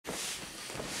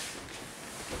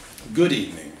Good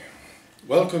evening.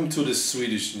 Welcome to the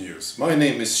Swedish news. My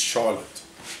name is Charlotte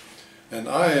and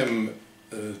I am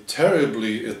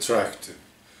terribly attractive,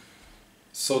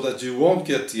 so that you won't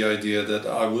get the idea that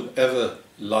I would ever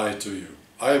lie to you.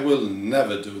 I will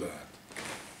never do that.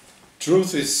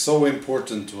 Truth is so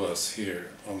important to us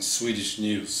here on Swedish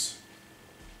news.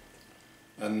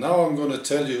 And now I'm going to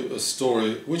tell you a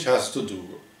story which has to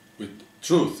do with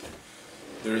truth.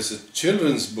 There is a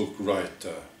children's book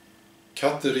writer.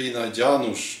 Katerina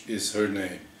Janouch is her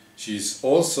name. She is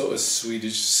also a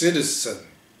Swedish citizen.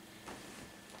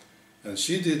 And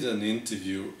she did an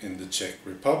interview in the Czech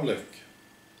Republic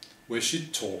where she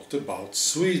talked about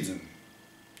Sweden.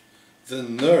 The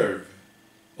nerve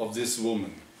of this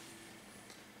woman.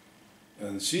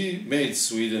 And she made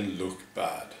Sweden look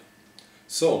bad.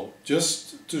 So,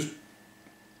 just to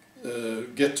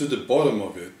get to the bottom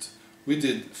of it, we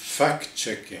did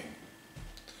fact-checking.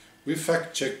 We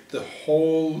fact-checked the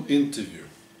whole interview.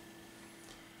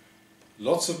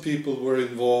 Lots of people were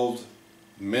involved,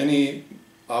 many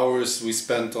hours we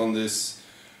spent on this,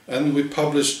 and we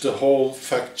published the whole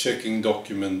fact-checking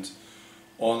document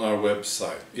on our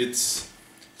website. It's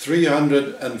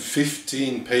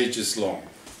 315 pages long.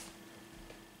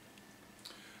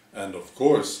 And of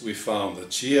course we found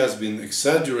that she has been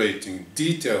exaggerating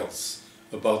details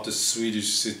about the Swedish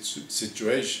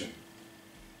situation.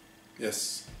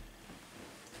 Yes.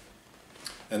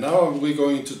 And now we're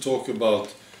going to talk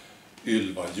about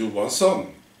Ylva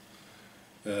Johansson.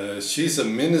 She's a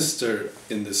minister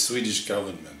in the Swedish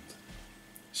government.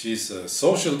 She's a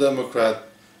social democrat,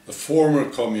 a former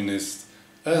communist,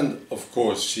 and of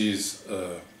course she's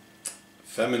a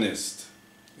feminist.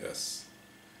 Yes.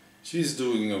 She's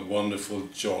doing a wonderful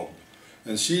job.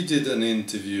 And she did an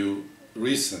interview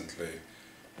recently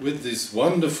with this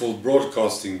wonderful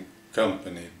broadcasting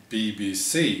company,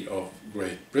 BBC of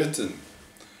Great Britain.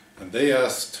 And they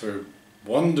asked her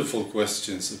wonderful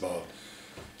questions about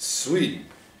Sweden.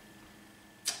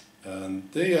 And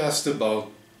they asked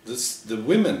about the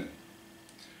women.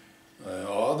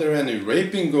 Are there any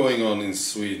raping going on in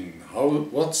Sweden?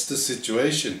 What's the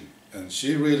situation? And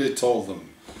she really told them.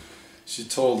 She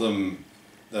told them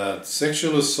that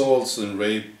sexual assaults and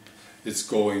rape, it's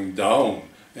going down,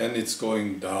 and it's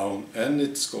going down, and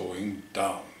it's going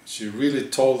down. She really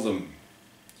told them.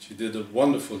 She did a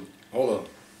wonderful... Hold on.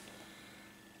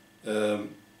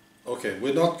 Okay,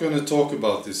 we're not going to talk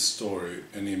about this story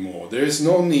anymore. There is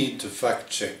no need to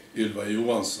fact-check Ylva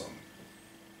Johansson.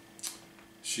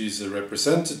 She's a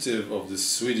representative of the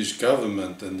Swedish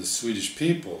government and the Swedish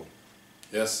people.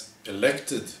 Yes,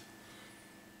 elected.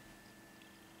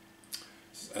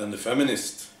 And a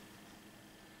feminist.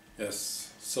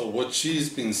 Yes, so what she's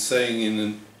been saying in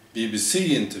a BBC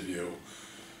interview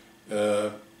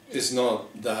is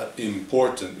not that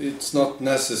important. It's not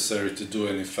necessary to do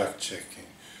any fact-checking.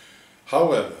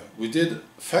 However, we did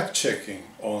fact-checking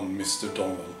on Mr.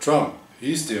 Donald Trump.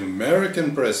 He's the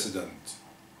American president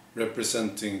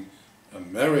representing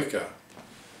America.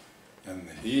 And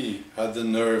he had the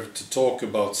nerve to talk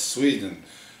about Sweden,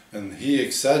 and he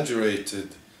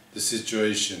exaggerated the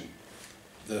situation.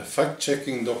 The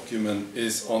fact-checking document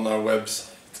is on our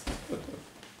website.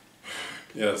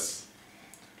 Yes,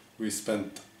 we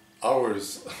spent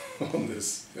hours on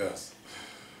this, yes.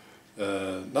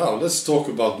 Now let's talk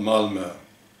about Malmö.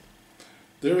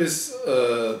 There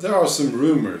are some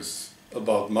rumors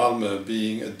about Malmö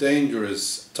being a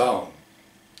dangerous town.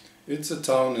 It's a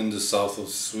town in the south of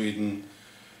Sweden,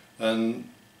 and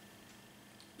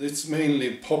it's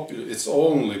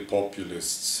only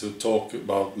populists who talk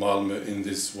about Malmö in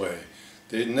this way.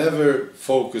 They never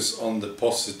focus on the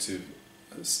positive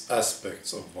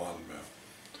aspects of Malmö.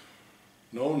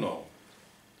 No.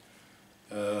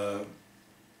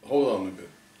 Hold on a bit.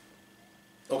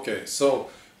 Okay, so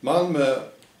Malmö,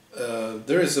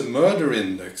 there is a murder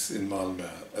index in Malmö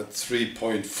at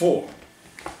 3.4,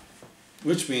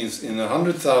 which means in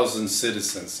 100,000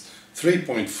 citizens,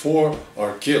 3.4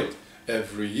 are killed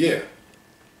every year.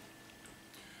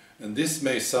 And this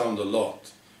may sound a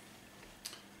lot,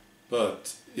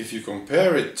 but if you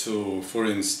compare it to, for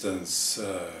instance,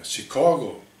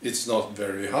 Chicago, it's not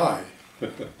very high.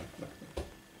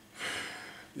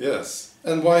 Yes,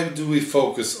 and why do we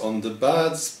focus on the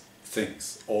bad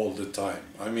things all the time?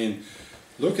 I mean,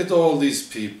 look at all these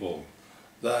people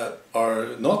that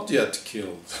are not yet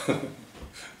killed.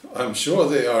 I'm sure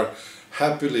they are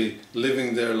happily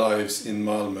living their lives in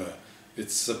Malmö.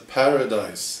 It's a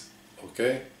paradise,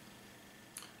 okay?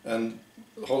 And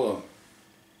hold on.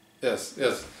 Yes.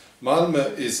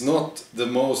 Malmö is not the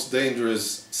most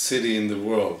dangerous city in the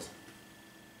world.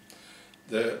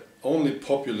 The only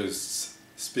populists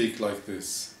speak like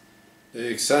this. They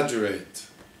exaggerate.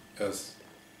 Yes.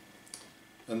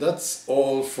 And that's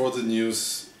all for the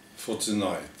news for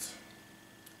tonight.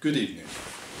 Good evening.